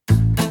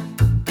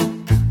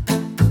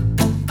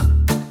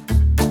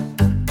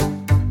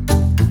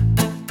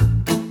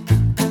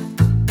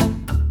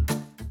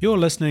You're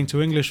listening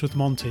to English with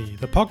Monty,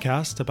 the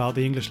podcast about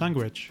the English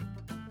language.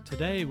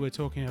 Today we're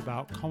talking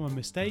about common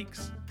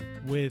mistakes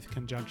with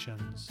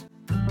conjunctions.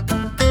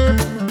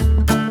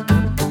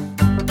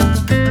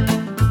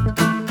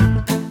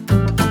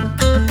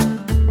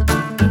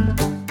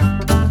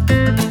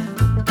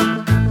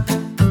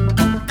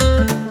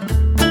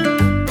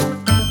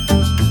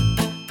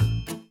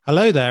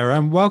 Hello there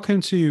and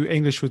welcome to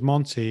English with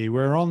Monty.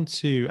 We're on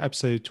to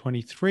episode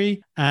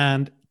 23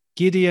 and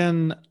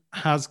Gideon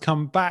has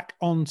come back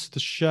onto the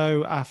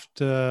show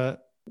after,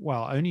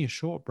 well, only a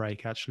short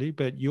break actually,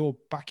 but you're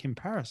back in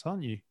Paris,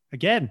 aren't you?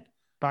 Again,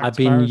 back I've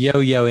to been Paris.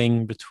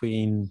 yo-yoing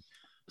between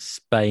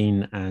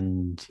Spain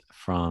and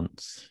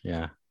France.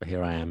 Yeah, but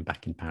here I am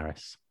back in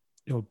Paris.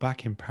 You're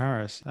back in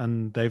Paris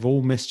and they've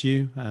all missed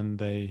you and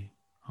they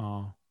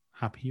are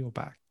happy you're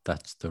back.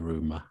 That's the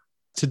rumor.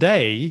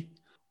 Today,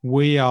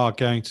 we are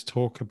going to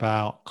talk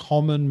about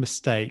common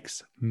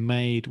mistakes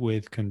made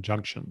with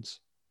conjunctions.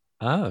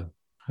 Oh,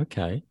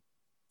 okay.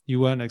 You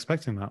weren't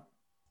expecting that.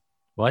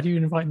 Why do you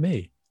invite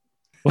me?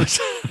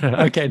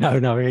 Okay,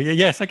 no.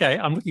 Yes, okay.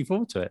 I'm looking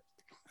forward to it.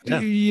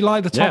 Yeah. You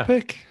like the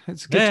topic? Yeah.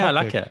 It's a good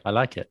topic. I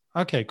like it.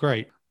 Okay,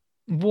 great.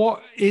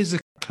 What is a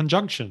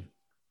conjunction?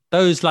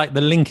 Those like the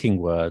linking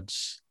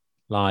words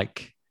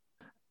like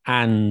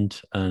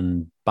and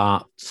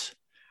but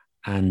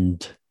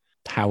and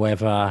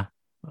however.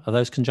 Are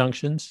those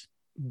conjunctions?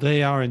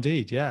 They are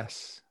indeed,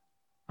 yes.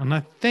 And I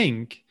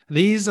think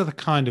these are the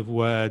kind of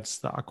words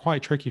that are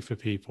quite tricky for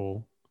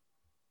people.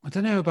 I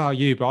don't know about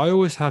you, but I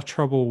always have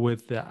trouble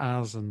with the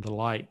as and the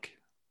like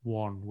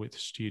one with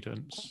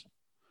students.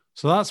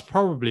 So that's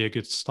probably a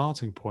good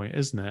starting point,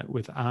 isn't it?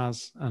 With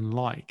as and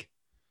like.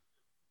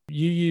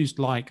 You used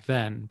like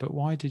then, but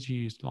why did you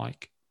use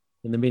like?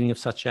 In the meaning of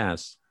such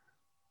as?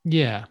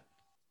 Yeah.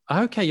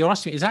 Okay, you're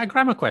asking, is that a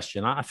grammar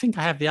question? I think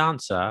I have the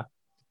answer.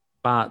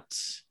 But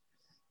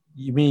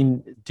you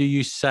mean, do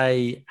you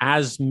say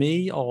as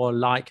me or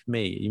like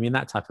me? You mean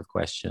that type of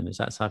question? Is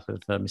that type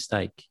of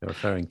mistake you're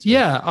referring to?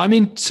 Yeah, I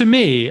mean, to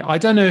me, I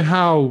don't know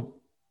how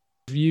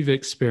you've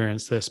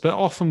experienced this, but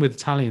often with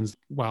Italians,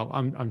 well,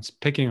 I'm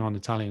picking on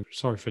Italian,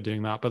 sorry for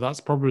doing that, but that's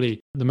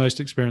probably the most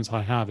experience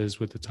I have is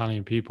with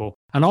Italian people.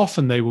 And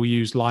often they will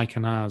use like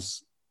and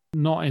as,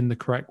 not in the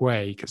correct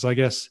way, because I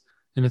guess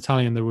in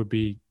Italian there would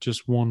be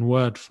just one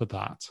word for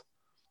that.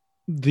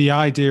 The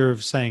idea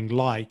of saying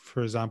like,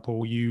 for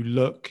example, you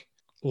look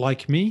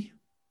like me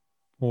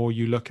or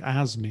you look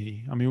as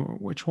me. I mean,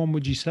 which one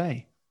would you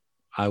say?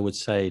 I would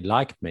say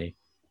like me,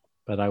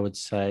 but I would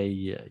say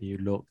you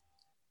look.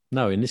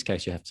 No, in this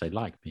case, you have to say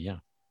like me. Yeah.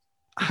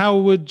 How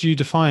would you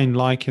define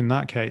like in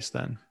that case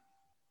then?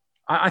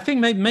 I think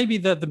maybe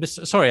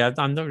sorry,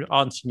 I'm not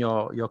answering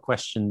your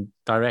question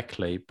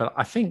directly, but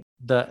I think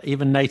that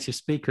even native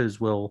speakers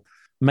will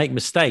make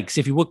mistakes,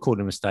 if you would call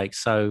them mistakes.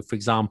 So, for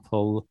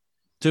example,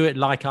 do it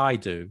like I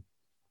do,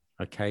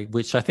 okay,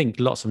 which I think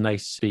lots of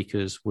native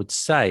speakers would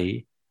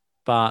say,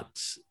 but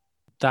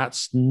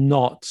that's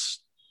not,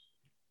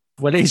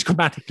 well, it is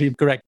grammatically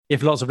correct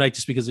if lots of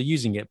native speakers are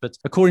using it, but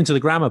according to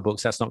the grammar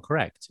books, that's not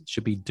correct. It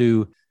should be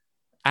do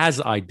as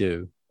I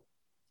do,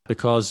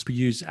 because we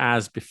use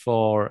as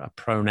before a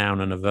pronoun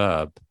and a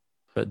verb,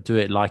 but do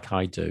it like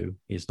I do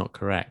is not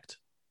correct.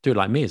 Do it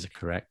like me is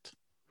correct.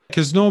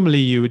 Because normally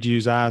you would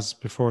use as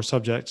before a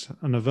subject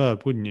and a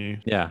verb, wouldn't you?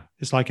 Yeah.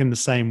 It's like in the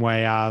same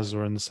way as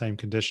or in the same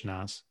condition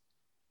as.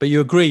 But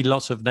you agree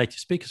lots of native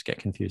speakers get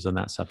confused on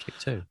that subject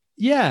too.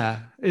 Yeah,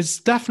 it's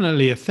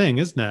definitely a thing,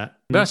 isn't it?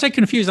 But I say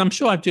confused, I'm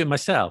sure I do it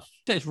myself.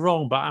 It's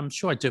wrong, but I'm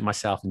sure I do it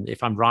myself. And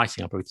if I'm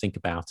writing, I'll probably think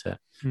about it.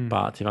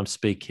 But if I'm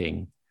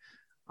speaking,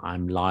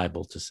 I'm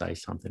liable to say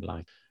something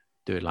like,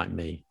 do it like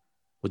me.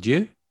 Would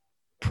you?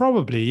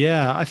 Probably,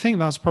 yeah. I think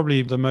that's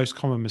probably the most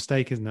common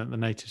mistake, isn't it, the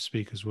native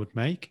speakers would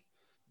make.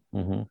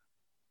 Mm-hmm. I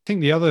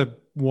think the other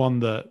one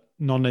that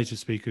non-native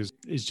speakers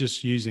is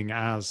just using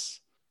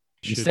as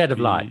instead of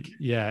like.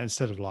 Yeah,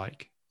 instead of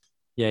like.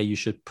 Yeah, you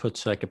should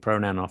put like a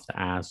pronoun after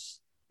as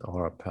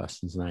or a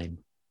person's name.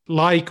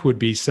 Like would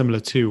be similar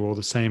to or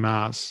the same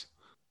as,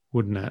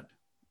 wouldn't it?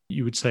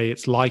 You would say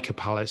it's like a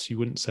palace. You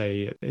wouldn't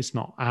say it's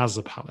not as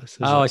a palace.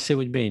 I see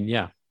what you mean.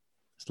 Yeah.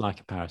 It's like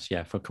a palace.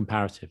 Yeah. For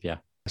comparative. Yeah.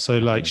 So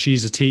like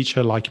she's a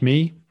teacher like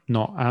me,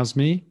 not as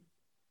me.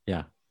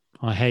 Yeah.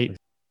 I hate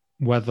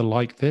weather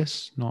like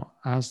this, not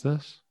as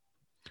this.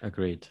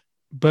 Agreed.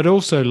 But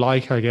also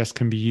like, I guess,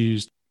 can be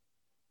used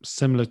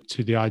similar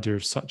to the idea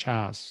of such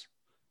as.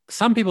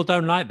 Some people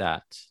don't like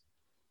that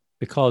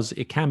because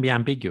it can be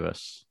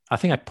ambiguous. I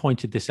think I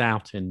pointed this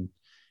out in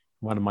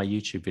one of my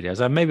YouTube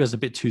videos. Maybe I was a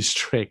bit too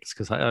strict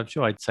because I'm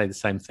sure I'd say the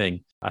same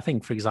thing. I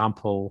think, for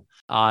example,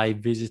 I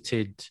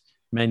visited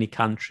many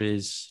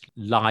countries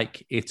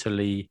like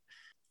Italy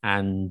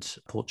and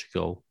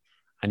Portugal.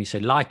 And you say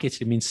like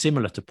Italy means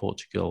similar to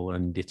Portugal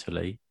and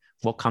Italy.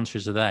 What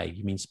countries are they?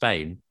 You mean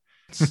Spain?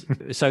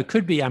 So it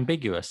could be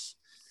ambiguous.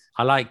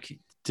 I like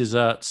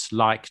desserts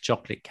like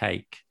chocolate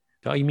cake.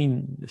 Oh, you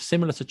mean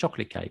similar to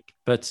chocolate cake?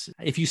 But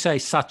if you say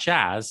such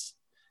as,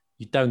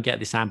 you don't get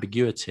this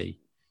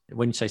ambiguity.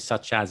 When you say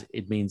such as,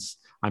 it means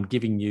I'm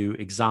giving you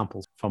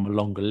examples from a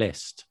longer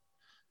list.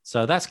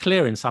 So that's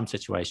clear in some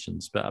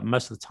situations, but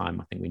most of the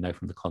time, I think we know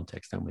from the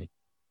context, don't we?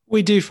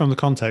 We do from the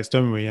context,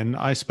 don't we? And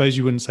I suppose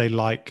you wouldn't say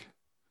like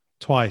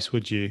twice,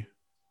 would you?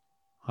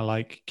 I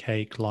like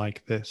cake,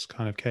 like this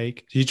kind of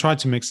cake. You tried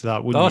to mix it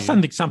up, wouldn't you?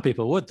 Something some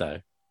people would, though.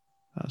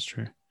 That's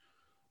true.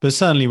 But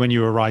certainly when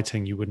you were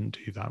writing, you wouldn't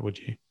do that, would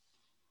you?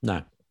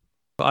 No.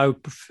 But I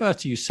would prefer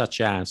to use such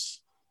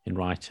as in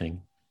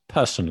writing.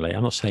 Personally,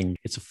 I'm not saying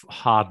it's a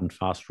hard and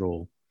fast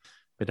rule,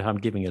 but if I'm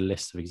giving a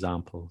list of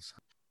examples,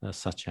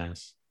 such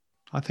as.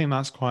 I think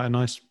that's quite a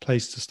nice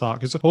place to start.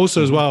 Because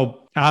also as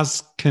well,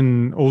 as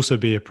can also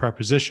be a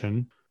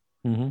preposition,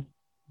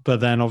 but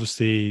then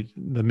obviously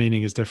the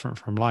meaning is different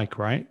from like,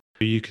 right?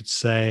 You could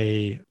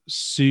say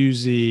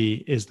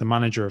Susie is the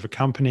manager of a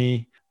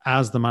company.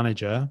 As the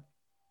manager,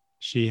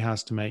 she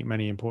has to make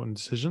many important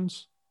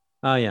decisions.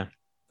 Oh, yeah,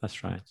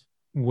 that's right.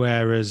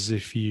 Whereas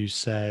if you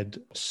said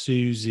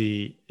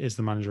Susie is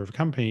the manager of a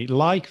company,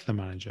 like the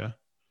manager,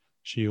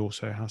 she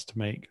also has to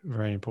make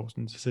very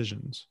important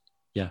decisions.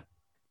 Yeah,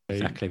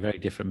 exactly. Very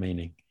different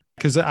meaning.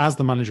 Because as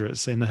the manager,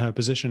 it's in her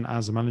position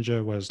as the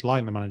manager, whereas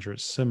like the manager,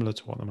 it's similar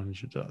to what the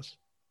manager does.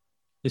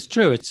 It's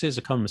true. It is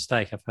a common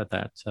mistake. I've heard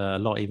that a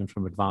lot, even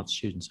from advanced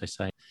students. They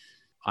say,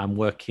 I'm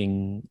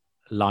working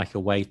like a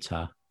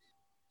waiter.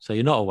 So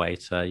you're not a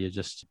waiter. You're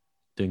just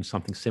doing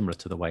something similar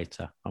to the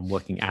waiter. I'm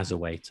working as a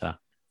waiter.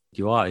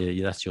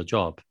 That's your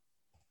job.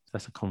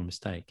 That's a common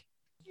mistake.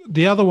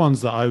 The other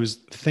ones that I was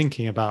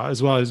thinking about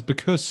as well is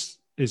because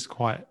is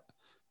quite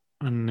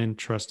an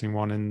interesting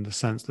one in the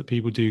sense that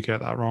people do get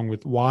that wrong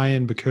with why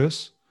and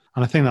because.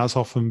 And I think that's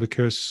often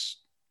because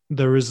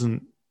there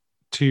isn't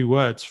two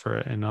words for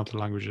it in other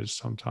languages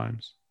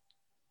sometimes.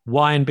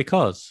 Why and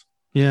because?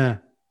 Yeah.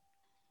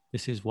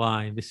 This is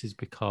why, this is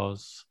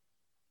because.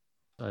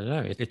 I don't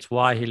know. It's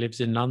why he lives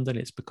in London.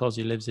 It's because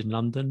he lives in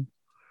London.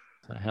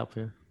 Does that help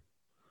you?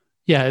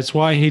 Yeah, it's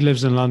why he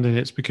lives in London.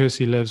 It's because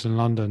he lives in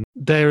London.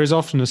 There is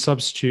often a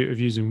substitute of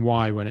using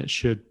why when it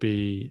should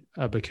be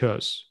a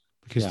because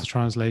the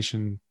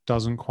translation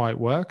doesn't quite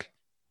work.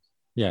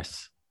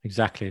 Yes,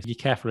 exactly. Be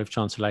careful of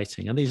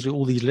translating. And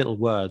all these little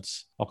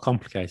words are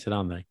complicated,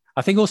 aren't they?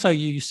 I think also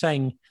you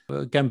saying,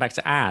 going back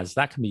to as,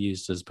 that can be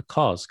used as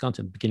because, can't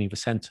it, at the beginning of a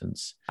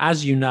sentence.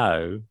 As you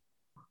know,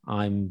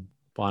 I'm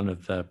one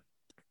of the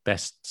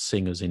best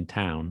singers in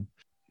town.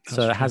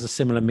 So it has a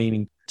similar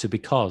meaning to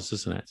because,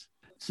 doesn't it?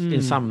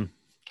 In some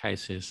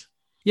cases.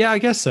 Yeah, I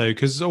guess so.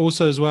 Because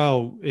also as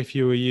well, if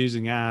you were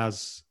using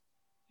as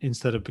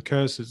instead of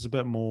because, it's a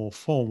bit more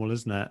formal,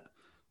 isn't it?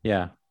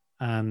 Yeah.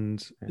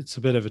 And it's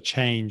a bit of a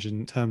change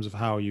in terms of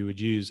how you would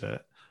use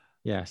it.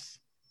 Yes.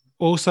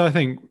 Also, I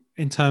think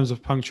in terms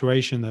of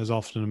punctuation, there's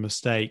often a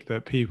mistake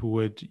that people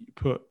would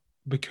put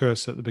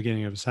because at the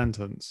beginning of a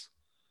sentence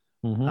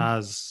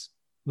as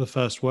the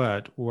first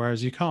word,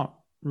 whereas you can't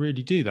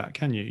really do that,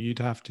 can you? You'd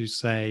have to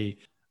say,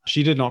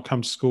 she did not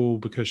come to school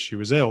because she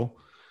was ill.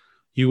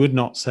 You would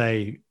not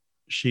say,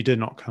 she did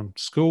not come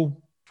to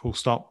school, full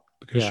stop,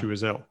 because she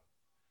was ill.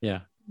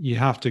 Yeah. You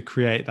have to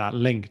create that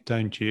link,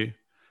 don't you?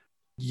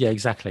 Yeah,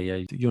 exactly. Yeah,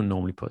 you don't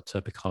normally put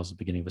because at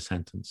the beginning of a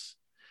sentence.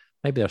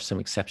 Maybe there are some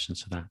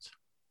exceptions to that,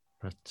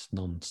 but it's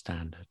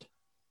non-standard.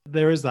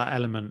 There is that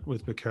element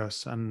with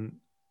because, and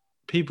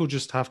people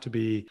just have to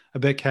be a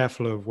bit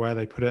careful of where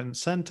they put it in a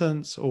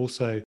sentence,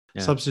 also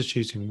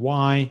substituting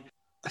why.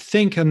 I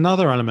think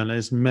another element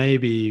is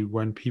maybe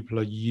when people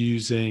are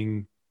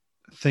using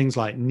things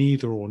like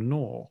neither or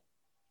nor.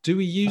 Do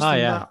we use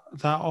them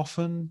that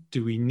often?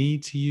 Do we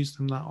need to use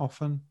them that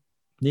often?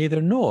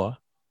 Neither nor?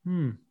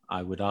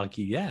 I would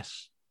argue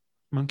yes.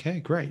 Okay,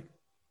 great.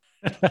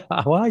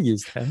 Well, I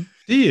use them.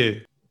 Do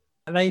you?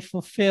 They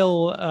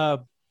fulfill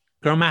a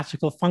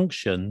grammatical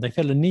function. They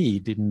fill a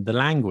need in the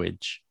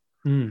language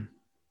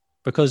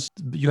because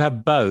you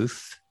have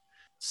both.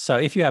 So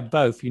if you have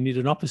both, you need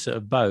an opposite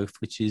of both,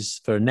 which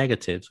is for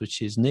negatives,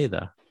 which is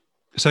neither.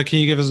 So can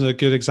you give us a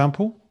good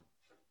example?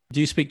 Do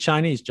you speak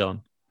Chinese,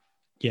 John?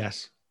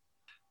 Yes.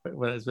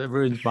 Well, it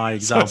ruins my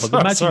example.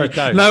 Sorry. You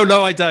don't.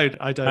 No, I don't.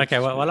 Okay,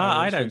 well,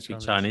 I don't speak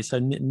Chinese, so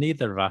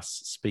neither of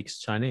us speaks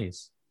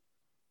Chinese.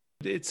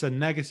 It's a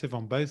negative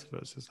on both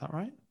of us, is that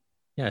right?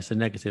 Yeah, it's a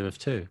negative of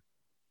two.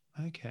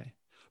 Okay.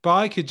 But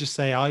I could just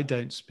say I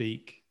don't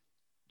speak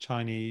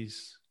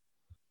Chinese.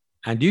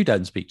 And you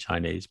don't speak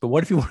Chinese. But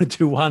what if you want to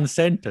do one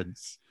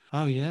sentence?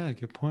 Oh, yeah,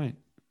 good point.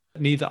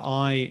 Neither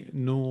I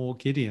nor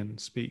Gideon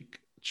speak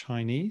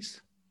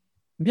Chinese.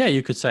 Yeah,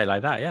 you could say it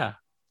like that, yeah.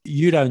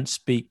 You don't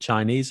speak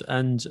Chinese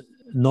and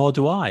nor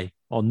do I,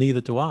 or neither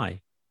do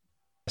I.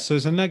 So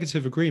it's a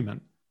negative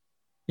agreement.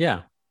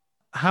 Yeah.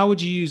 How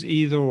would you use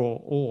either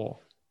or?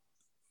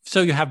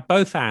 So you have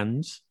both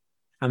ands,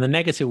 and the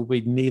negative will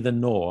be neither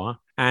nor.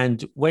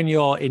 And when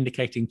you're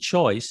indicating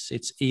choice,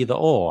 it's either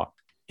or.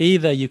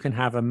 Either you can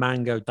have a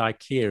mango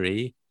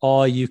daiquiri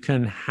or you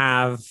can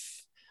have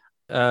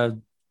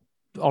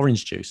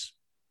orange juice.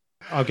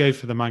 I'll go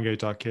for the mango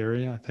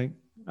daiquiri, I think.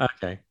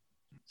 Okay.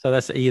 So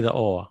that's either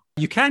or.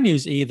 You can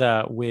use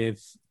either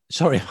with,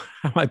 sorry,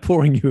 am I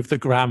boring you with the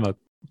grammar?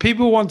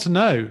 People want to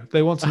know.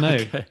 They want to know.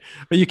 Okay.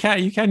 But you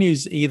can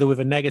use either with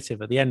a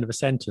negative at the end of a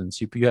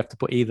sentence. You have to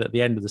put either at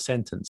the end of the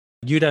sentence.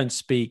 You don't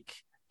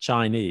speak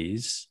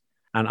Chinese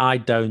and I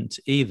don't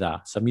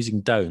either. So I'm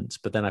using don't,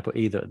 but then I put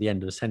either at the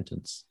end of the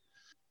sentence.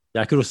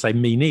 Yeah, I could also say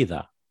me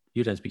neither.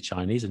 You don't speak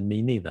Chinese and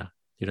me neither.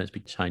 You don't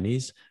speak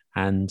Chinese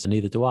and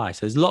neither do I.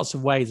 So there's lots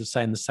of ways of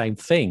saying the same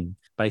thing,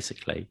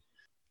 basically.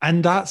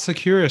 And that's a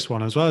curious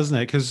one as well, isn't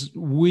it? Because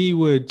we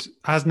would,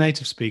 as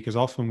native speakers,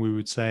 often we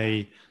would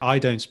say, I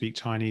don't speak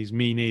Chinese,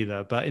 me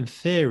neither. But in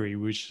theory,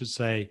 we should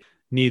say,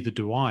 neither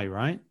do I,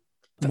 right?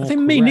 I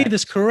think me neither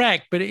is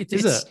correct, but it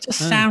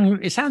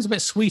sounds a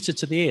bit sweeter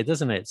to the ear,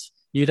 doesn't it?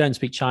 You don't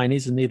speak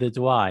Chinese and neither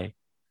do I.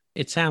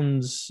 It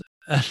sounds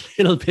a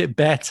little bit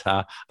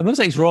better. I'm not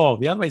saying it's wrong.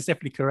 The other way is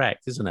definitely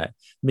correct, isn't it?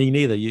 Me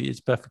neither. It's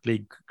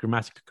perfectly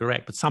grammatically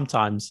correct. But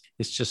sometimes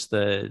it's just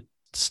the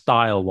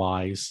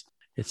style-wise,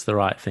 it's the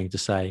right thing to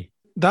say.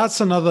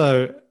 That's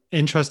another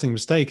interesting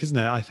mistake, isn't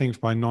it? I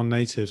think by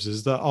non-natives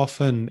is that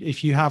often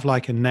if you have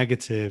like a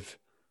negative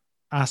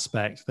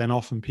aspect, then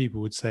often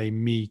people would say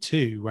me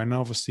too, when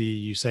obviously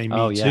you say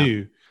me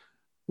too,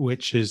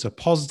 which is a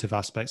positive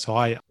aspect. So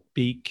I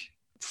speak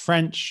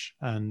French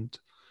and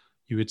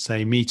you would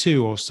say me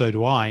too, or so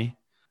do I.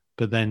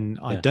 But then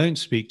I don't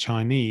speak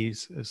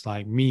Chinese. It's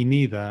like me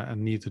neither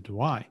and neither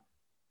do I.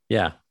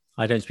 Yeah.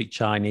 I don't speak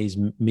Chinese,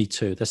 me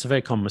too. That's a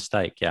very common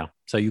mistake, yeah.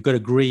 So you've got to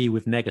agree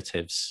with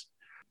negatives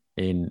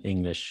in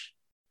English,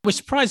 which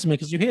surprises me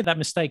because you hear that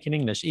mistake in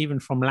English, even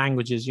from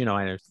languages, I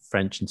know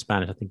French and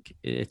Spanish, I think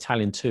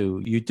Italian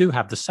too. You do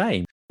have the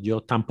same. Yo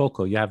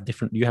tampoco, you have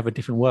a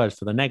different word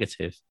for the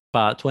negative.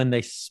 But when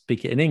they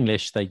speak it in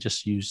English, they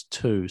just use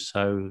too.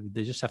 So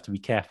they just have to be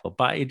careful.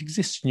 But it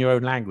exists in your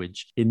own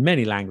language, in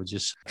many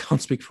languages. I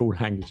can't speak for all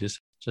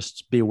languages.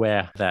 Just be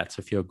aware that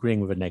if you're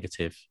agreeing with a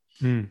negative,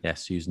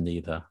 yes, use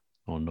neither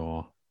or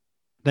nor.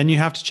 Then you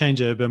have to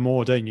change it a bit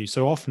more, don't you?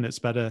 So often it's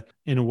better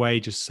in a way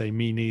just say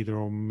me neither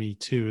or me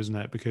too, isn't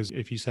it? Because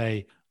if you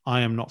say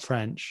I am not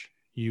French,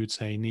 you would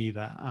say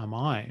neither am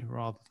I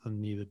rather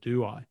than neither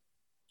do I.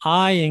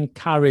 I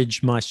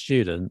encourage my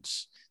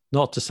students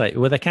not to say,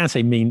 well, they can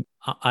say me,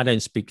 I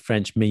don't speak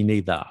French, me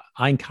neither.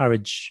 I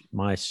encourage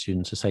my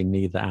students to say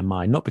neither am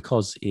I, not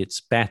because it's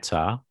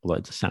better, although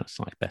it sounds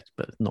like better,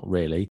 but not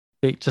really,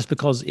 just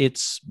because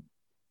it's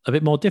a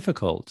bit more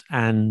difficult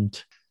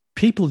and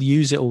people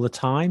use it all the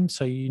time.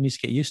 So you need to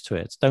get used to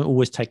it. Don't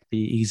always take the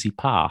easy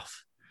path.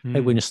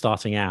 Maybe when you're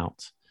starting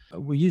out,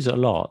 we use it a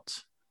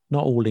lot.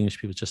 Not all English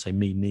people just say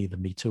me neither,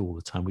 me too all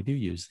the time. We do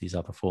use these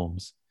other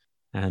forms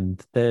and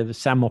they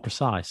sound more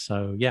precise.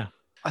 So yeah,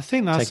 I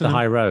think that's take the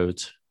high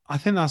road. I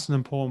think that's an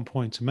important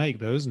point to make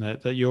though, isn't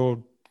it? That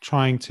you're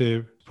trying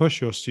to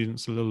push your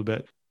students a little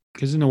bit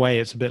because in a way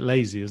it's a bit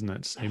lazy, isn't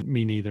it? To say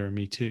me neither and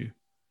me too.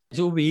 It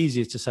will be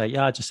easier to say,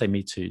 yeah, just say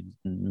me too,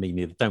 me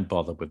neither. Don't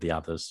bother with the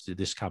others.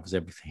 This covers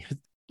everything.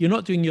 You're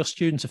not doing your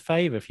students a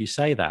favor if you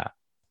say that.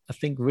 I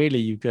think really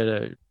you've got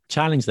to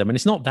challenge them. And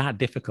it's not that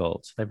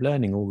difficult. They're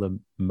learning all the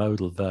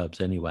modal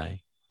verbs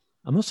anyway.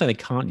 I'm not saying they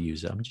can't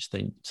use it. I'm just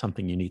saying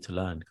something you need to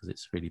learn because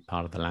it's really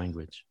part of the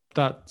language.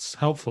 That's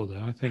helpful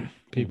though. I think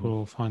people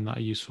will find that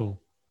a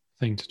useful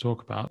thing to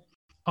talk about.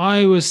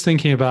 I was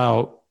thinking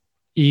about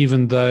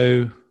even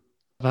though.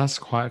 That's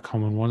quite a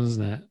common one,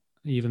 isn't it?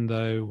 Even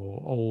though,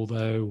 or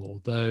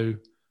although.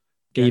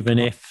 Even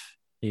if,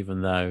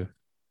 even though.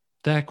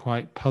 They're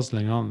quite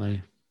puzzling, aren't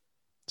they?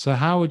 So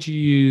how would you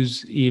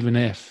use even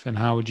if and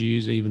how would you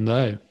use even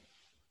though?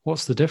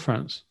 What's the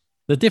difference?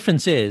 The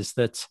difference is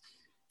that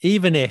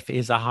even if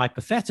is a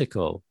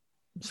hypothetical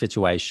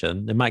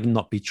situation, it might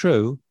not be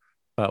true,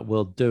 but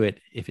we'll do it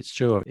if it's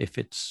true or if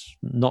it's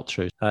not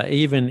true.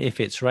 Even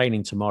if it's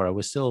raining tomorrow,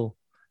 we're still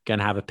going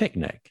to have a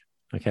picnic.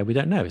 Okay, we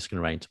don't know if it's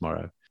going to rain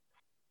tomorrow.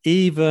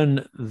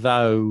 Even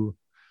though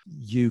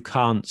you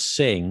can't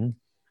sing,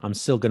 I'm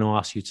still going to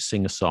ask you to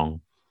sing a song.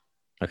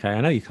 Okay,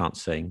 I know you can't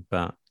sing,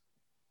 but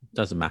it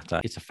doesn't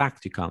matter. It's a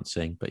fact you can't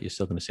sing, but you're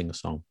still going to sing a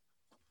song.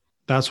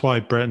 That's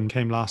why Britain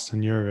came last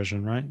in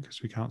Eurovision, right?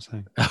 Because we can't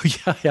sing. Oh,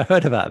 yeah, I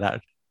heard about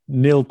that.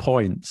 0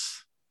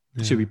 points.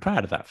 Yeah. Should be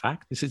proud of that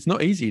fact. It's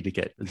not easy to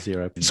get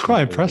 0. It's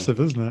quite impressive,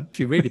 isn't it? If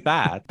you're really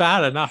bad.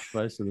 Bad enough,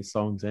 most of the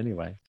songs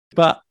anyway.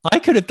 But I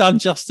could have done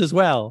just as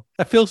well.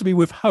 That fills me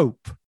with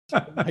hope.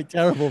 My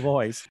terrible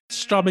voice.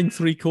 Strumming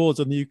 3 chords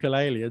on the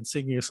ukulele and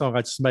singing a song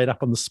I just made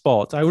up on the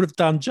spot. I would have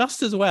done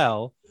just as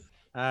well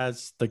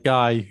as the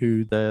guy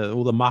who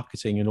all the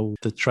marketing and all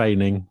the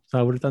training. So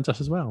I would have done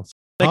just as well.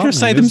 They could have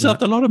saved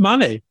themselves a lot of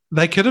money.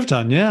 They could have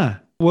done, yeah.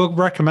 We'll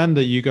recommend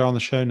that you go on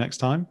the show next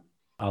time.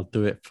 I'll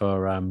do it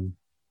for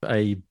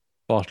a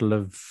bottle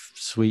of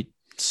sweet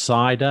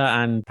cider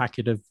and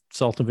packet of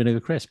salt and vinegar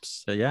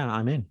crisps. So yeah,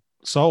 I'm in.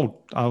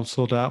 Sold. I'll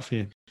sort it out for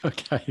you.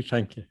 Okay,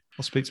 thank you.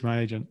 I'll speak to my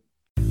agent.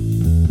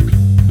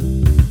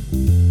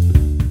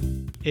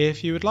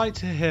 If you would like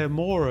to hear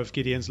more of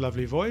Gideon's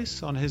lovely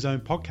voice on his own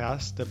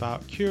podcast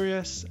about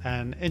curious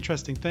and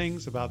interesting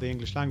things about the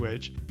English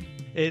language,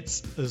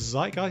 it's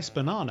Zeitgeist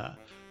Banana.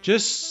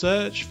 Just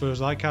search for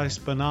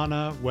Zeitgeist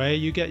Banana where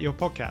you get your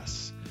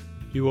podcasts.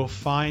 you will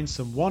find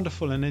some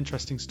wonderful and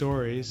interesting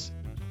stories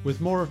with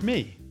more of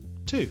me,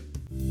 too.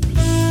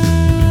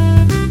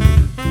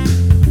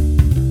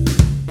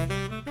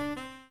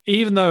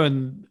 Even though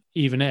and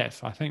even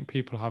if, I think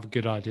people have a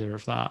good idea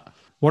of that.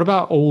 What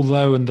about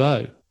although and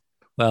though?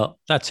 Well,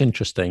 that's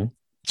interesting.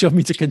 Do you want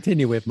me to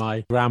continue with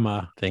my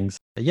grammar things?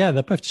 Yeah,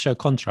 they're both to show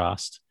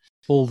contrast.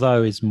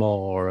 Although is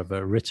more of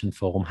a written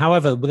form.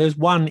 However, there's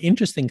one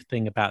interesting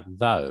thing about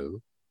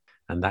though,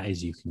 and that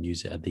is you can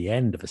use it at the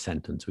end of a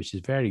sentence, which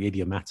is very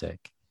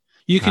idiomatic.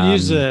 You can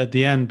use it at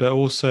the end, but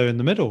also in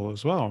the middle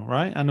as well,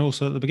 right? And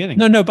also at the beginning.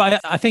 No,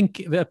 but I think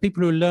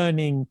people who are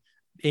learning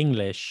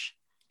English,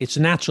 it's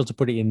natural to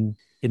put it in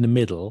the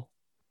middle.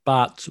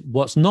 But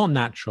what's not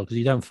natural, because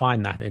you don't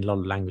find that in a lot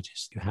of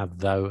languages, you have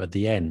though at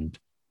the end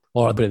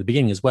or at the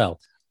beginning as well.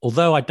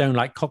 Although I don't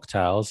like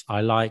cocktails,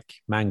 I like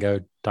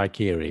mango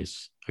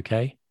daiquiris,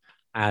 okay?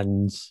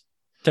 And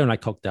don't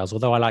like cocktails,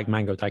 although I like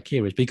mango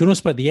daiquiris. But you can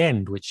also put at the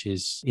end, which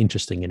is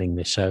interesting in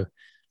English. So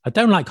I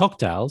don't like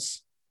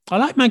cocktails. I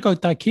like mango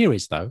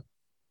daiquiris, though.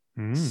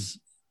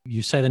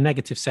 You say the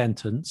negative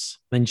sentence,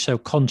 then you show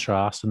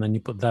contrast, and then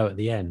you put though at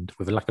the end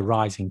with like a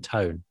rising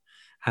tone.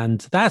 And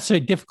that's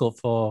very difficult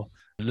for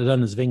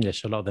learners of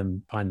English. A lot of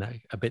them find that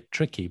a bit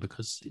tricky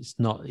because it's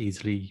not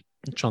easily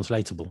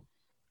translatable.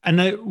 And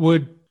it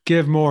would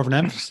give more of an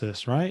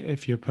emphasis, right?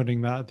 If you're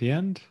putting that at the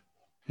end,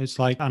 it's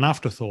like an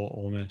afterthought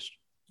almost.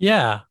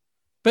 Yeah,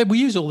 but we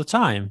use it all the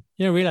time.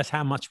 You don't realize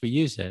how much we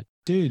use it.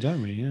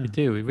 Don't we? Yeah, we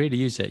do. We really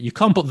use it. You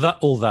can't put that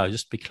although.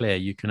 Just to be clear,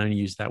 you can only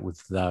use that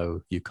with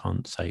though. You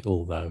can't say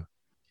although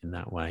in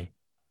that way.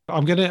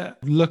 I'm going to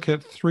look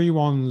at 3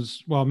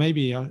 ones. Well,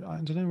 maybe I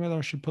don't know whether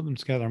I should put them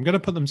together. I'm going to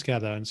put them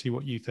together and see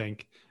what you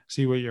think.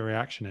 See what your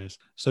reaction is.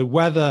 So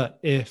whether,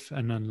 if,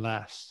 and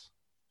unless.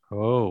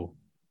 Oh.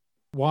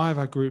 Why have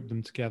I grouped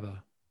them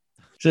together?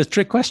 It's a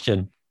trick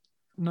question.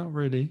 Not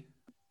really.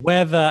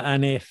 Whether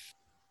and if.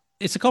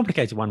 It's a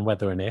complicated one,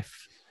 whether and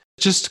if.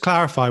 Just to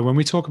clarify, when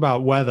we talk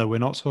about weather, we're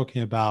not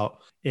talking about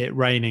it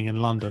raining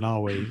in London,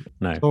 are we?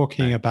 No. We're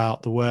talking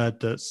about the word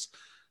that's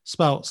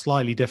spelt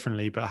slightly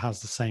differently, but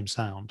has the same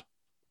sound.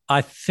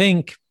 I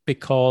think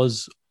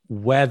because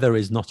weather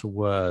is not a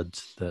word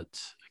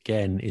that,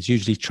 again, is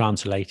usually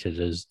translated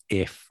as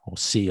if or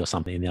see or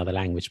something in the other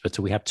language. But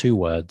we have 2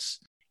 words.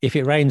 If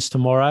it rains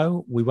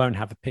tomorrow, we won't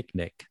have a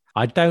picnic.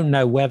 I don't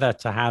know whether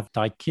to have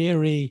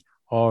daiquiri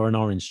or an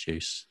orange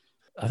juice.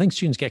 I think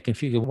students get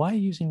confused. Why are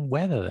you using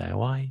weather there?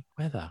 Why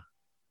weather?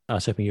 I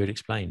was hoping you would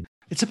explain.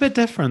 It's a bit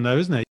different though,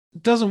 isn't it?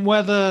 Doesn't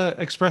weather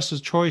express a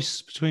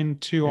choice between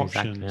 2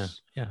 Exactly,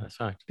 options? Yeah, that's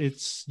right.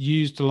 It's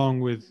used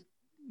along with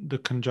the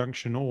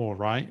conjunction or,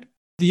 right?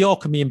 The or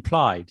can be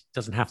implied. It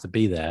doesn't have to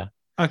be there.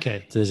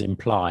 Okay. It is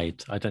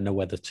implied. I don't know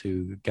whether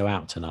to go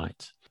out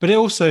tonight. But it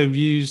also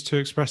used to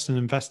express an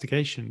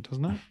investigation,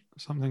 doesn't it?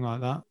 Something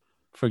like that.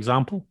 For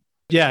example?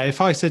 Yeah, if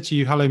I said to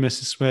you, hello,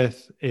 Mrs.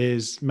 Smith,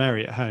 is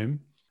Mary at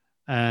home?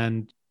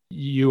 And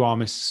you are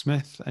Mrs.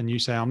 Smith, and you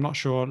say, I'm not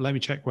sure, let me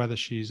check whether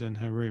she's in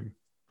her room.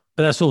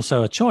 But that's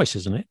also a choice,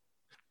 isn't it?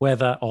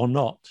 Whether or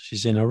not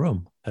she's in her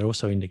room. That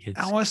also indicates.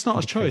 Oh, it's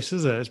not a choice,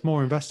 is it? It's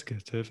more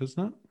investigative,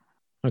 isn't it?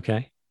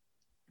 Okay.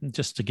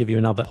 Just to give you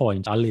another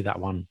point, I'll leave that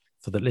one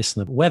for the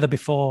listener. Whether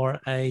before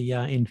a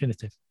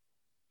infinitive.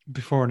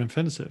 Before an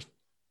infinitive?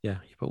 Yeah,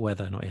 you put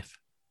whether, not if.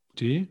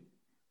 Do you?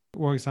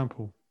 What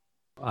example?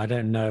 I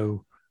don't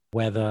know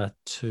whether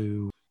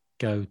to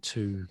go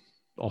to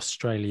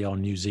Australia or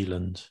New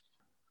Zealand.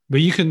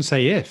 But you can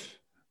say if.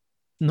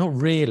 Not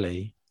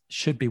really. It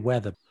should be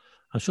whether.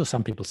 I'm sure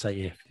some people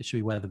say if. It should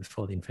be whether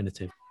before the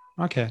infinitive.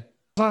 Okay.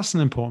 That's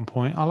an important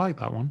point. I like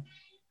that one.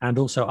 And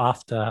also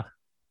after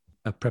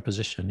a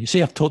preposition. You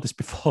see, I've taught this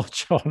before,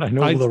 John. I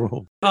know all the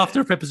rules.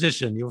 After a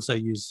preposition, you also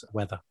use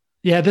whether.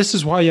 Yeah, this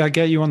is why I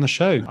get you on the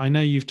show. I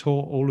know you've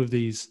taught all of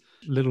these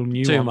little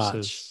nuances. Too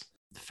much.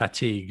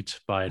 Fatigued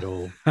by it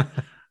all.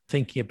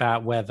 Thinking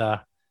about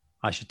whether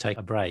I should take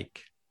a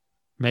break.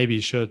 Maybe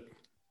you should.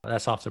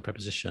 That's after a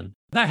preposition.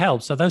 That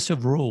helps. So those sort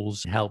of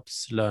rules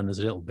helps learners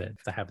a little bit.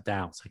 If they have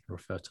doubts, they can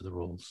refer to the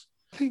rules.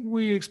 I think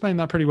we explained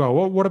that pretty well.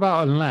 What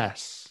about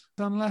unless?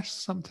 Is unless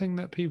something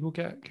that people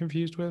get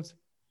confused with?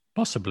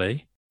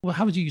 Possibly. Well,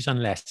 how would you use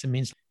unless? It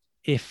means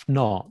if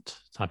not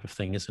type of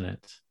thing, isn't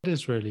it? It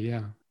is really,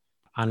 yeah.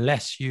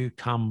 Unless you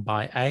come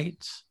by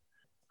 8,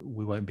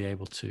 we won't be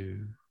able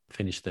to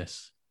finish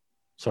this.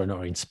 Sorry,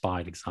 not an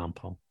inspired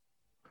example.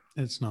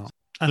 It's not.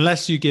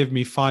 Unless you give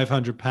me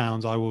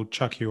 £500, I will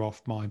chuck you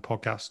off my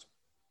podcast.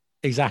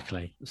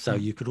 Exactly. So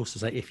you could also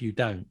say, if you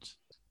don't.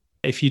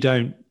 If you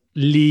don't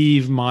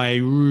leave my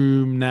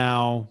room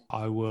now,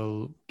 I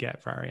will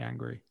get very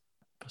angry.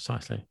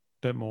 Precisely.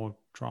 Bit more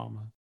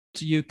drama.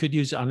 So you could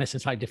use it unless in a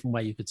slightly different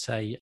way. You could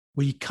say,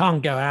 we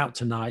can't go out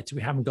tonight.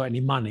 We haven't got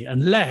any money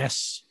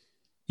unless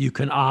you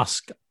can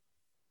ask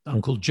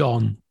Uncle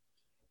John.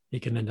 He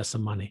can lend us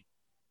some money,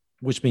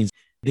 which means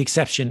the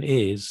exception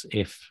is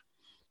if.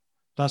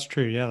 That's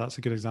true. Yeah, that's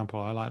a good example.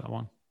 I like that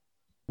one.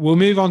 We'll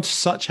move on to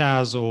such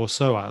as or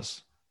so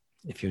as.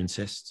 If you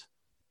insist.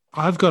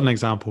 I've got an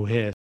example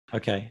here.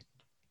 Okay.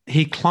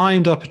 He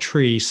climbed up a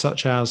tree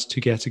such as to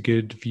get a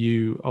good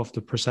view of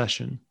the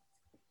procession.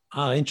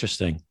 Ah,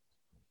 interesting.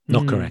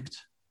 Not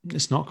correct.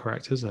 It's not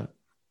correct, is it?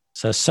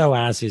 So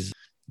as is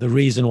the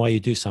reason why you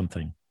do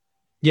something.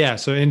 Yeah,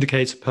 so it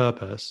indicates a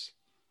purpose.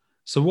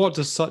 So what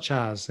does such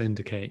as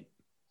indicate?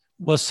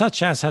 Well,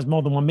 such as has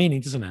more than one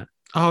meaning, doesn't it?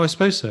 Oh, I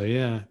suppose so,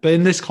 yeah. But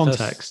in this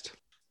context.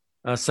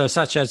 So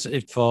such as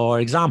for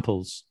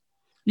examples.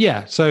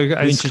 Yeah, so you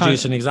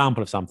introduce an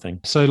example of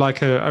something. So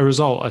like a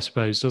result, I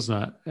suppose,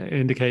 doesn't it? It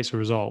indicates a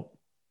result.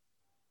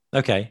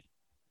 Okay.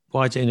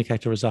 Why does it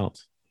indicate a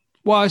result?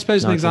 Well, I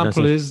suppose an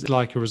example is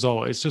like a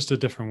result. It's just a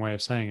different way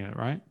of saying it,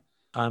 right?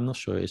 I'm not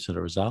sure it's not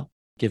a result.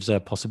 It gives a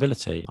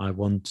possibility. I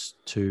want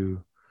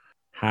to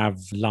have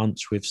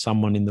lunch with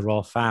someone in the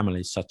royal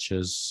family, such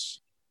as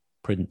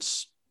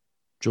Prince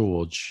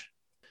George.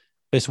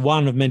 It's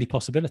one of many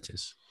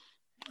possibilities.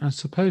 I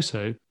suppose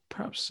so.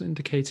 Perhaps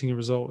indicating a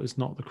result is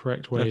not the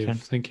correct way of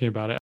thinking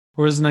about it.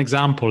 Or as an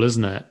example,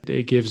 isn't it?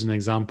 It gives an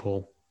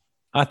example.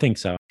 I think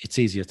so. It's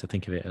easier to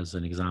think of it as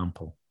an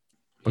example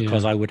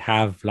because I would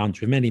have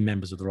lunch with many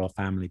members of the royal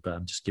family, but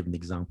I'm just giving the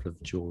example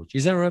of George.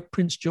 Is there a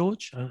Prince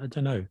George? I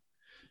don't know.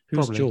 Who's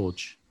Probably.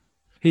 George?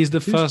 He's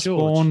the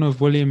firstborn of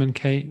William and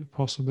Kate,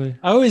 possibly.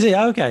 Oh, is he?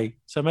 Okay.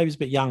 So maybe it's a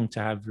bit young to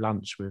have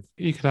lunch with.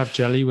 You could have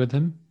jelly with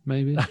him,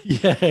 maybe.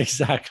 Yeah,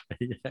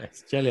 exactly.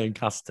 Yes. Jelly and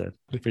custard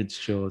with Prince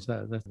George.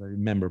 That's very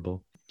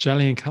memorable.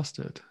 Jelly and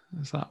custard.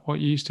 Is that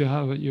what you used to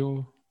have at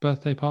your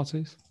birthday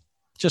parties?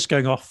 Just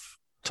going off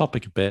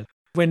topic a bit.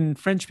 When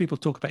French people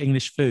talk about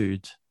English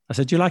food, I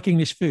said, do you like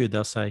English food?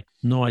 They'll say,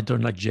 no, I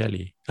don't like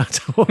jelly.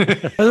 That's all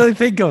I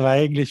think of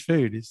English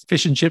food. It's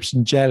fish and chips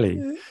and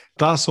jelly.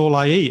 That's all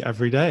I eat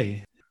every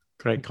day.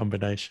 Great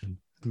combination.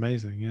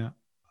 Amazing, yeah.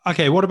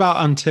 Okay, what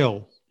about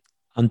until?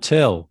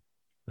 Until,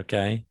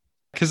 okay.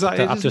 Because up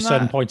to a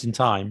certain point in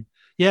time.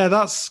 Yeah,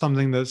 that's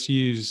something that's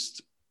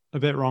used a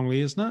bit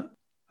wrongly, isn't it?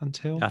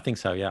 Until? I think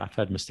so, yeah. I've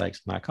heard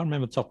mistakes. I can't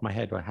remember the top of my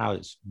head how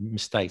it's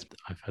mistakes, but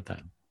I've heard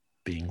that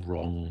being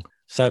wrong.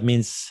 So it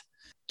means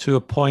to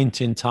a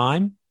point in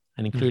time,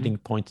 and including a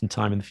point in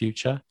time in the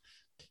future.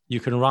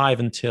 You can arrive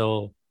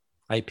until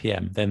 8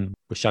 p.m. Then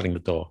we're shutting the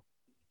door.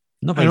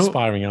 Not very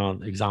inspiring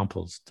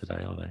examples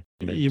today, are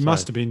they? You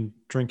must have been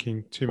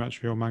drinking too much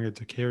of your Mango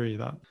Daiquiri.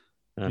 That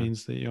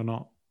means that you're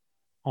not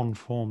on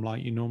form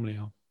like you normally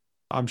are.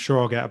 I'm sure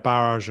I'll get a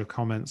barrage of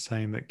comments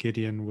saying that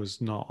Gideon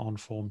was not on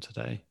form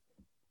today.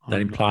 That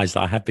implies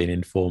that I have been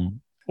in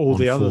form all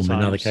the other times.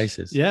 In other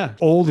cases. Yeah,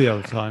 all the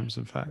other times,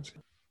 in fact.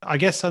 I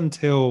guess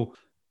until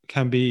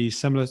can be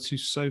similar to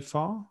so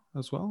far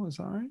as well. Is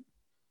that right?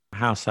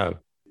 How so?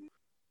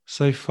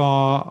 So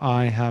far,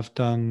 I have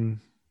done...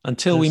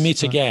 Until we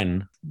meet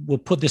again. We'll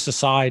put this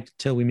aside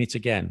till we meet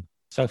again.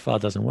 So far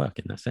doesn't work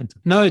in that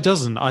sentence. No, it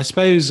doesn't. I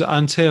suppose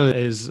until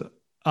is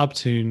up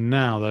to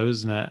now, though,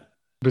 isn't it?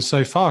 But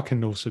so far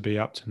can also be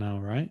up to now,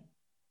 right?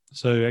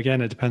 So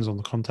again, it depends on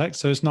the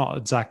context. So it's not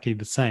exactly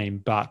the same,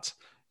 but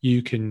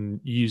you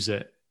can use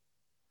it.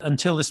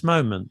 Until this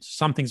moment,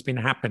 something's been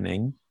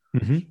happening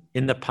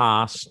in the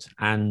past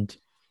and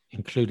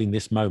including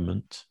this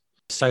moment.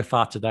 So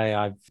far today,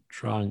 I've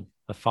drunk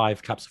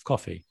 5 cups of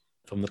coffee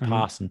from the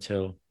past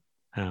until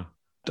now.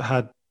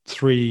 Had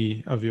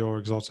 3 of your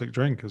exotic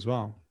drink as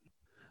well.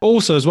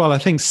 Also, as well, I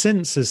think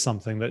since is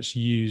something that's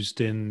used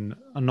in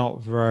a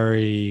not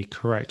very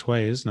correct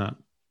way, isn't it?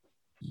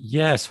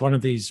 Yes, one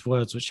of these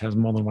words which has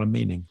more than one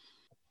meaning.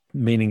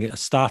 Meaning a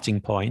starting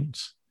point.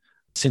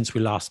 Since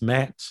we last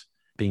met,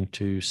 been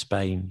to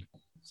Spain.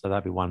 So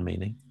that'd be one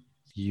meaning.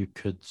 You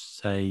could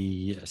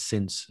say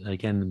since,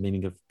 again, the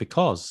meaning of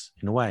because,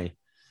 in a way.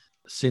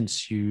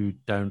 Since you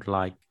don't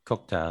like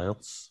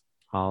cocktails,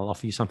 I'll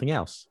offer you something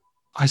else.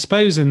 I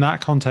suppose in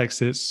that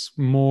context, it's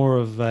more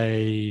of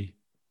a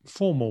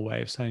formal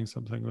way of saying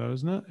something, though,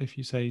 isn't it? If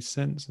you say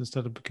since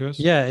instead of because.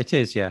 Yeah, it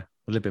is. Yeah.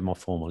 A little bit more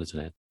formal, isn't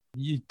it?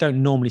 You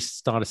don't normally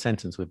start a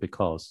sentence with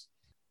because.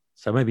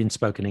 So maybe in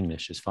spoken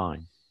English is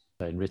fine.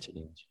 But in written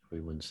English,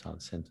 we wouldn't start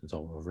a sentence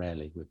or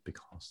rarely with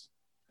because.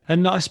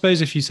 And I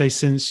suppose if you say,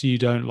 since you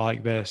don't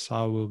like this,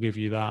 I will give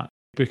you that.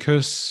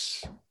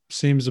 Because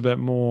seems a bit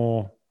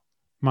more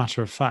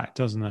matter of fact,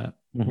 doesn't it?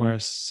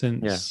 Whereas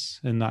since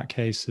in that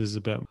case is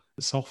a bit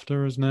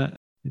softer, isn't it?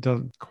 It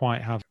doesn't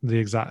quite have the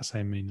exact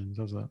same meaning,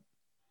 does it?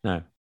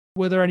 No.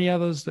 Were there any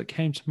others that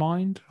came to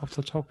mind off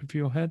the top of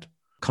your head?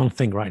 Can't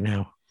think right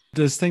now.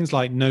 There's things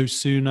like no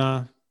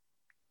sooner.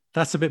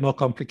 That's a bit more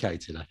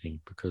complicated, I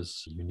think,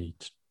 because you need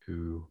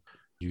to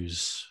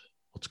use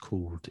what's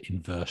called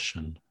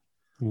inversion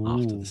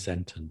after the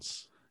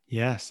sentence.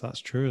 Yes,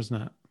 that's true,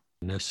 isn't it?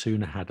 No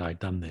sooner had I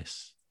done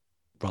this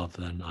rather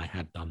than I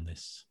had done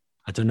this.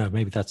 I don't know,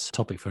 maybe that's a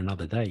topic for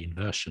another day,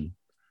 inversion.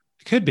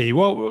 It could be.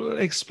 Well,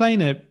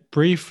 explain it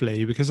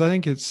briefly, because I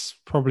think it's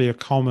probably a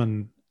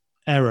common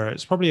error.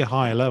 It's probably a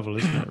higher level,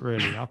 isn't it,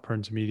 really? Upper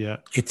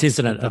intermediate. It is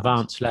an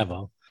advanced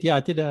level. Yeah, I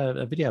did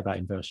a video about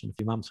inversion a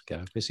few months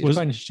ago. It's quite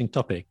an interesting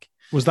topic.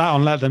 Was that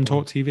on Let Them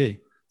Talk TV?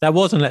 That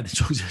wasn't Let Them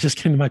Talk. Just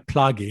getting my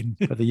plug in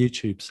for the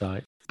YouTube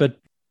site. But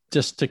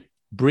just to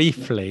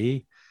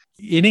briefly,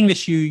 In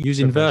English, you use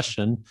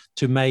inversion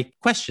to make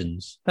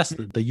questions. That's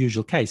the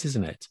usual case,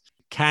 isn't it?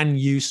 Can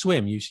you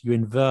swim? You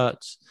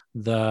invert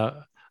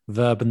the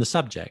verb and the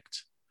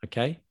subject,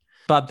 okay?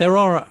 But there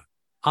are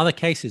other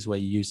cases where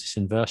you use this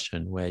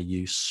inversion, where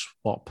you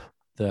swap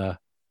the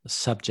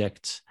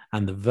subject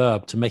and the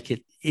verb to make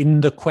it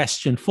in the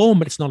question form,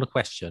 but it's not a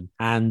question.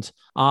 And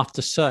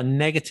after certain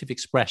negative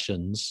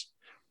expressions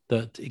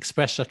that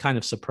express a kind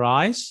of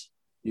surprise,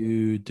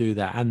 you do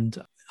that. And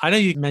I know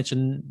you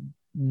mentioned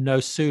no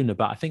sooner,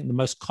 but I think the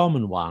most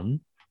common one,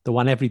 the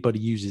one everybody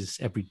uses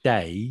every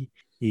day,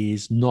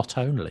 is not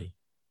only.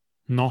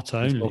 Not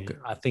only.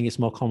 I think it's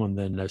more common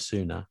than no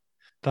sooner.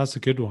 That's a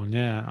good one.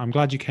 Yeah. I'm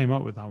glad you came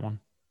up with that one.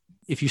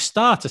 If you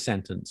start a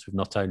sentence with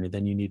not only,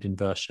 then you need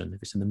inversion.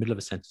 If it's in the middle of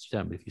a sentence, you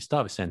don't. But if you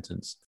start a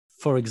sentence,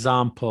 for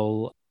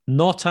example,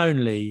 not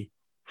only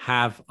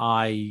have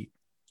I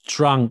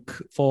drunk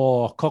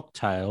 4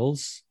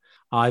 cocktails,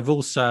 I've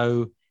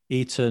also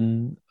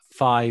eaten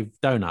 5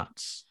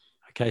 donuts.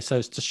 Okay, so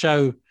it's to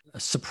show a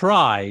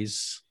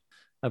surprise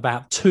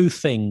about 2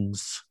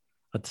 things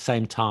at the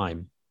same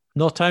time.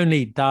 Not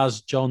only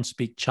does John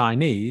speak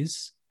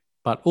Chinese,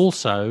 but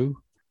also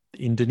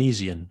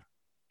Indonesian.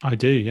 I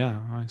do, yeah.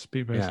 I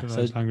speak both of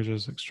those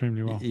languages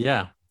extremely well.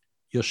 Yeah.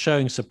 You're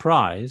showing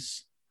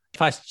surprise.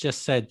 If I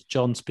just said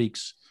John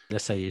speaks,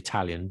 let's say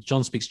Italian,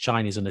 John speaks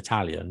Chinese and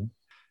Italian,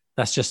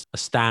 that's just a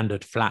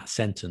standard flat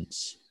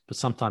sentence. But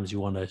sometimes you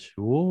want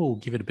to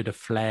give it a bit of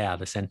flair,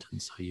 the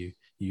sentence. So you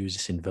use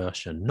this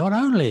inversion. Not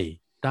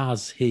only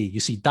does he, you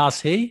see, does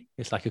he?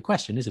 It's like a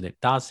question, isn't it?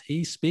 Does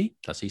he speak?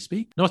 Does he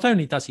speak? Not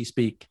only does he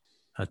speak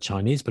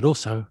Chinese, but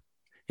also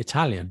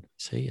Italian.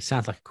 See, it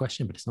sounds like a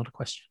question, but it's not a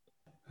question.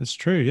 It's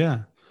true,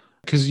 yeah.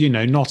 Because,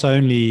 not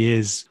only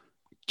is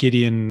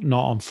Gideon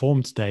not on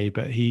form today,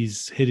 but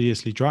he's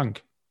hideously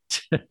drunk.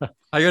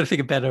 I got to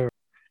think a better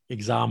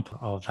example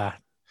of that.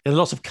 There are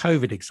lots of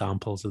COVID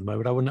examples at the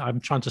moment.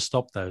 I'm trying to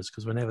stop those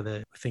because whenever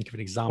they think of an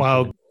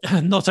example,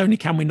 not only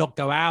can we not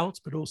go out,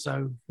 but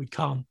also we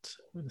can't,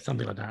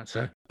 something like that.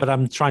 So, but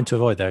I'm trying to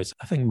avoid those.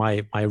 I think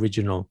my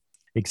original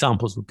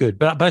examples were good,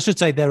 but I should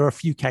say there are a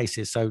few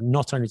cases. So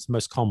not only it's the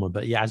most common,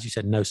 but yeah, as you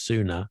said, no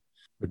sooner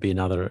would be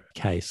another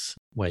case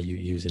where you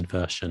use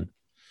inversion.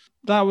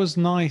 That was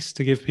nice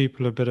to give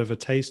people a bit of a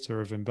taster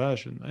of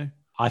inversion, though.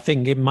 I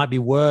think it might be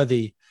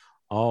worthy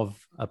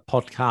of a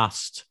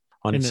podcast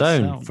on its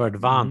own for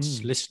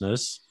advanced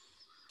listeners.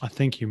 I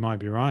think you might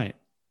be right.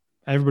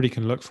 Everybody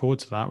can look forward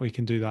to that. We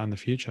can do that in the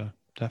future,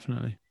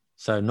 definitely.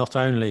 So not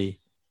only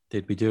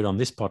did we do it on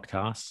this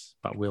podcast,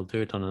 but we'll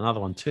do it on another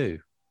one too.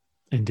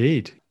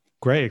 Indeed.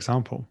 Great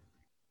example.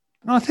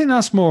 I think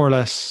that's more or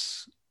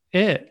less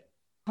it.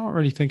 I can't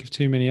really think of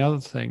too many other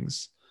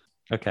things.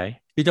 Okay.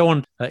 You don't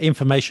want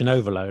information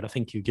overload. I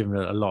think you've given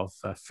it a lot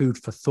of food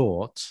for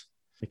thought.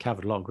 We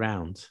covered a lot of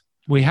ground.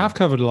 We have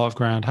covered a lot of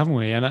ground, haven't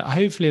we? And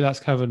hopefully that's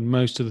covered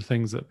most of the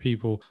things that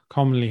people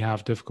commonly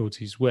have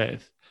difficulties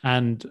with.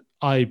 And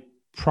I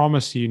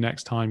promise you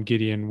next time,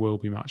 Gideon will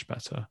be much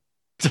better.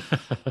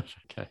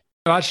 Okay.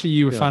 Actually,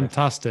 you were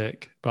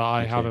fantastic, but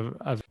I have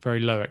a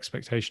very low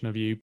expectation of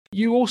you.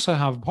 You also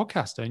have a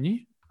podcast, don't you?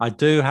 I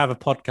do have a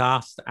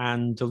podcast,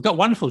 and we've got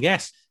wonderful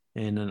guests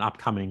in an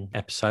upcoming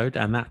episode.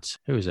 And that's,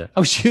 who is it?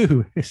 Oh, it's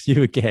you. It's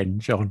you again,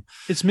 John.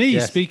 It's me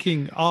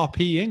speaking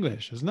RP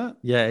English, isn't it?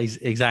 Yeah,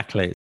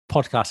 exactly.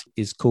 Podcast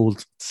is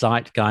called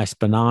Zeitgeist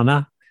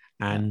Banana,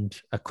 and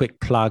a quick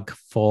plug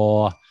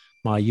for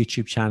my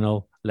YouTube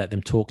channel, Let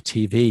Them Talk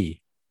TV.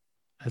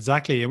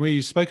 Exactly. And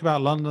we spoke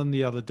about London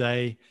the other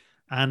day,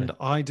 and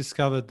I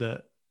discovered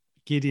that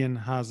Gideon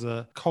has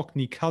a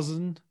Cockney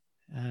cousin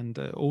and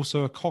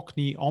also a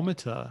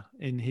Cockney-ometer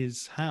in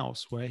his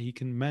house where he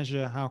can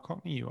measure how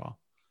Cockney you are.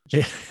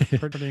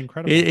 Pretty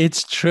incredible.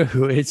 It's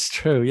true. It's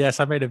true.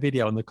 Yes, I made a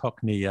video on the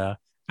Cockney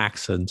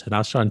accent, and I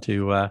was trying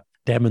to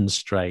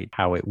demonstrate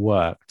how it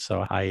worked.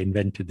 So I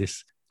invented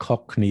this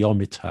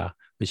Cockneyometer,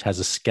 which has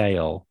a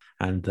scale,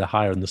 and the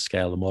higher on the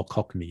scale, the more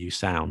Cockney you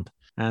sound.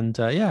 And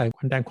it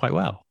went down quite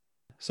well.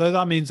 So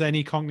that means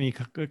any Cockney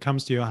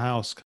comes to your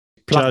house,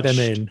 plug them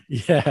in.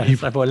 Yeah, they've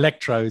got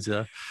electrodes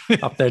up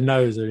their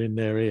nose and in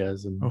their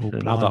ears and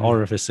other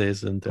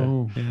orifices. And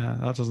yeah,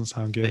 that doesn't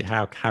sound good.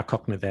 How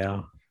Cockney they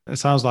are. It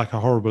sounds like a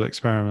horrible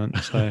experiment.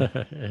 So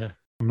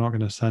I'm not going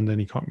to send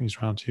any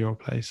Cockneys round to your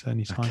place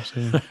anytime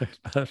soon.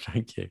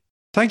 Thank you.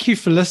 Thank you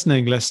for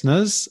listening,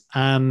 listeners.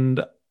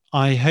 And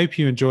I hope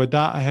you enjoyed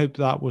that. I hope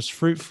that was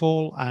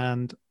fruitful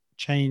and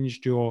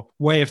changed your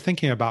way of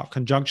thinking about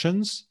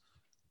conjunctions.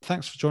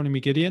 Thanks for joining me,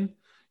 Gideon.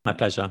 My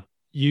pleasure.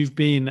 You've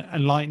been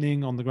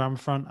enlightening on the grammar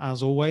front,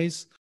 as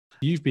always.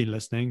 You've been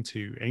listening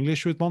to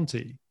English with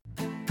Monty.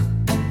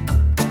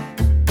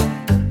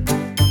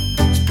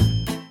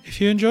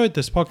 If you enjoyed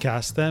this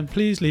podcast, then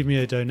please leave me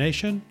a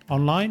donation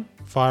online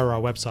via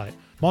our website.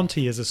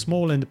 Monty is a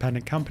small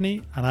independent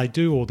company, and I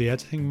do all the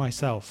editing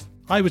myself.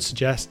 I would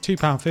suggest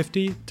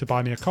 £2.50 to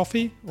buy me a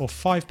coffee or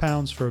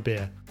 £5 for a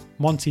beer.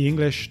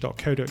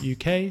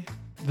 montyenglish.co.uk.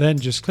 Then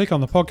just click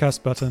on the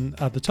podcast button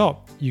at the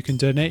top. You can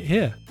donate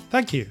here.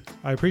 Thank you.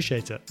 I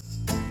appreciate it.